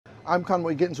I'm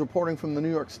Conway Gittens reporting from the New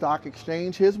York Stock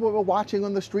Exchange. Here's what we're watching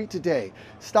on the street today.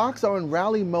 Stocks are in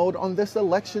rally mode on this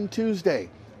election Tuesday.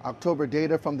 October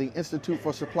data from the Institute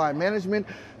for Supply Management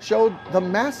showed the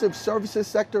massive services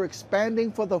sector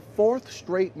expanding for the fourth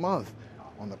straight month.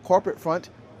 On the corporate front,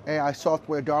 AI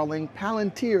software darling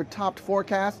Palantir topped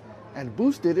forecasts and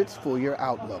boosted its full-year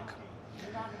outlook.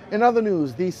 In other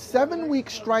news, the 7-week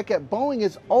strike at Boeing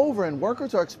is over and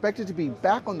workers are expected to be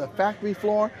back on the factory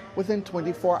floor within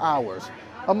 24 hours.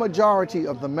 A majority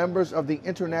of the members of the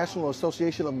International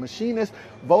Association of Machinists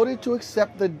voted to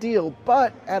accept the deal,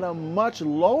 but at a much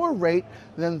lower rate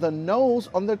than the noes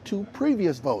on the two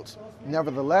previous votes.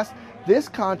 Nevertheless, this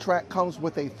contract comes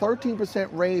with a 13%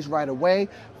 raise right away,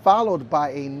 followed by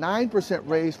a 9%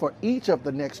 raise for each of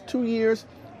the next 2 years,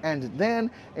 and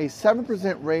then a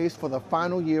 7% raise for the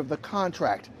final year of the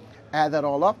contract. Add that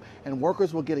all up, and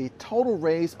workers will get a total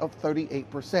raise of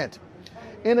 38%.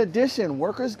 In addition,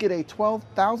 workers get a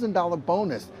 $12,000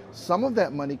 bonus. Some of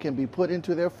that money can be put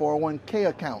into their 401k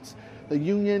accounts. The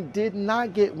union did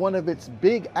not get one of its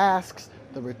big asks,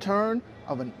 the return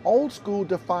of an old-school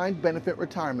defined benefit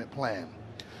retirement plan.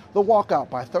 The walkout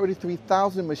by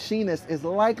 33,000 machinists is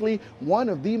likely one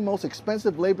of the most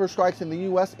expensive labor strikes in the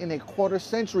U.S. in a quarter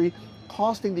century,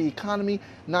 costing the economy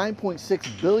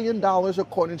 $9.6 billion,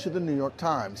 according to the New York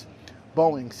Times.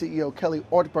 Boeing CEO Kelly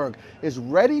Ortberg is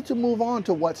ready to move on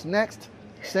to what's next,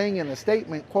 saying in a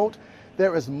statement, quote,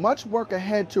 "There is much work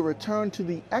ahead to return to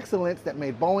the excellence that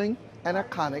made Boeing an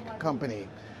iconic company."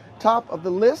 Top of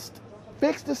the list,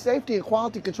 fix the safety and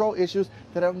quality control issues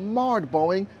that have marred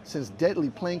Boeing since deadly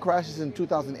plane crashes in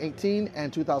 2018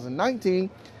 and 2019,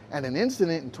 and an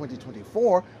incident in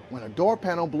 2024 when a door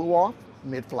panel blew off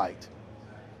mid-flight.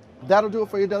 That'll do it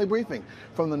for your daily briefing.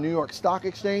 From the New York Stock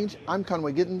Exchange, I'm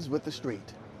Conway Gittens with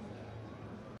TheStreet.